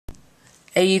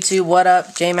Hey YouTube, what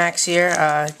up? J-Max here.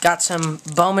 Got some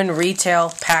Bowman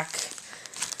retail pack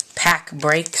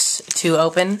breaks to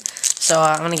open. So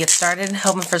I'm going to get started,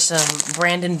 hoping for some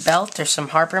Brandon Belt or some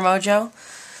Harper Mojo.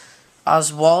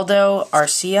 Oswaldo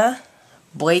Arcia,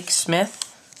 Blake Smith,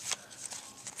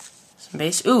 some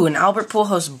base. Ooh, an Albert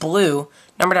Pujols blue,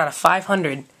 numbered out of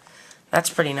 500. That's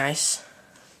pretty nice.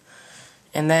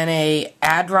 And then a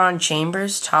Adron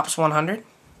Chambers, Topps 100.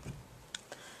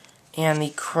 And the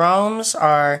chromes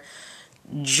are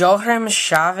Joachim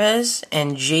Chavez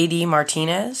and J.D.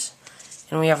 Martinez.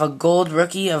 And we have a gold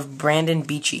rookie of Brandon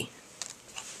Beachy.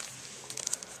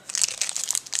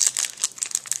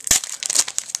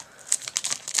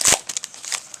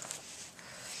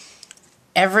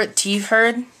 Everett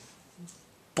Teaford,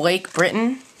 Blake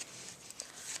Britton,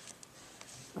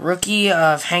 rookie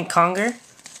of Hank Conger.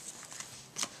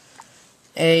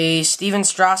 A Steven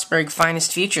Strasburg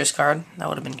Finest Futures card. That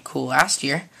would have been cool last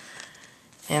year.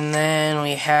 And then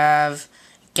we have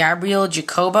Gabriel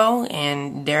Jacobo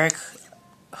and Derek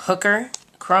Hooker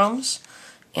chromes.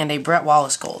 And a Brett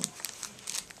Wallace gold.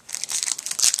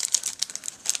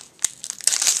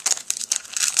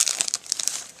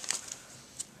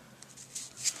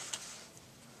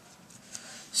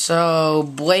 So,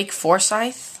 Blake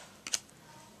Forsythe,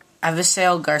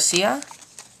 Avisail Garcia.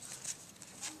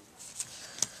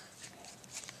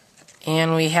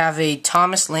 And we have a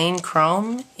Thomas Lane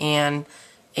chrome and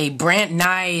a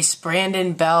nice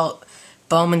Brandon Belt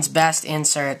Bowman's Best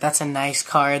insert. That's a nice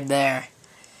card there.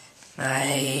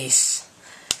 Nice.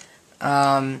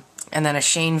 And then a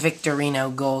Shane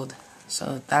Victorino gold.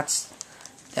 So that's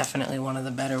definitely one of the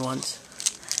better ones.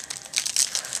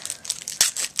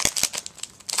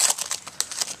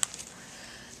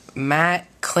 Matt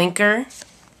Klinker,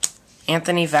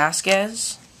 Anthony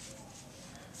Vasquez,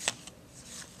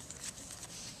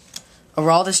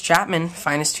 Aroldis Chapman,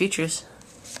 Finest Futures.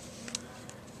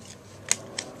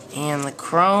 And the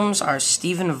chromes are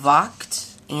Stephen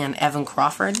Vogt and Evan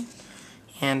Crawford.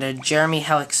 And a Jeremy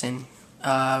Hellickson,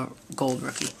 gold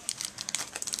rookie.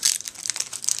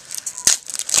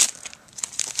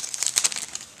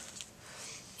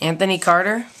 Anthony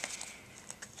Carter,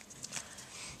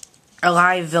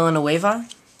 Eli Villanueva,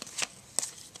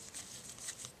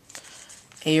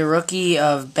 a rookie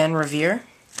of Ben Revere.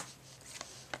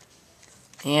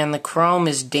 And the chrome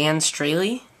is Dan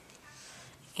Straley.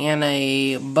 And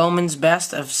a Bowman's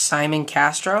Best of Simon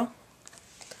Castro.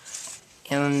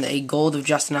 And a gold of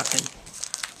Justin Upton.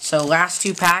 So last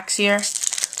two packs here.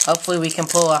 Hopefully we can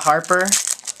pull a Harper.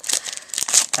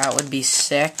 That would be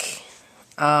sick.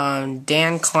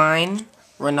 Dan Klein,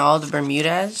 Ronaldo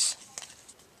Bermudez.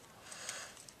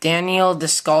 Daniel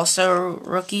Descalso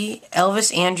rookie.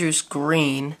 Elvis Andrus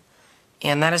green.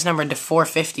 And that is numbered to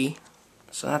 450.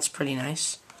 So that's pretty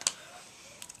nice.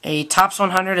 A Topps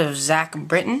 100 of Zach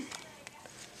Britton.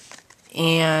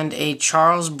 And a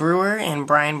Charles Brewer and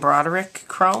Brian Broderick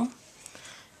chrome.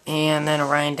 And then a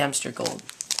Ryan Dempster gold.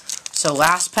 So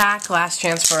last pack, last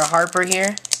chance for a Harper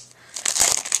here.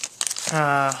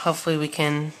 Hopefully we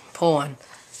can pull one.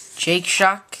 Jake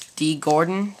Shuck, D.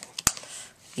 Gordon.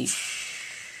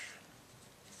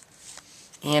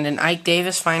 And an Ike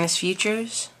Davis Finest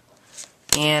Futures.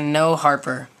 And no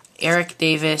Harper. Eric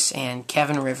Davis and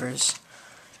Kevin Rivers.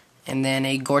 And then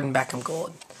a Gordon Beckham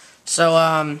gold.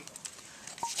 So,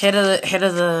 hit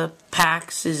of the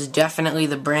packs is definitely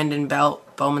the Brandon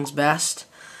Belt Bowman's Best.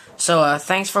 So,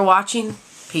 thanks for watching.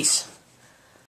 Peace.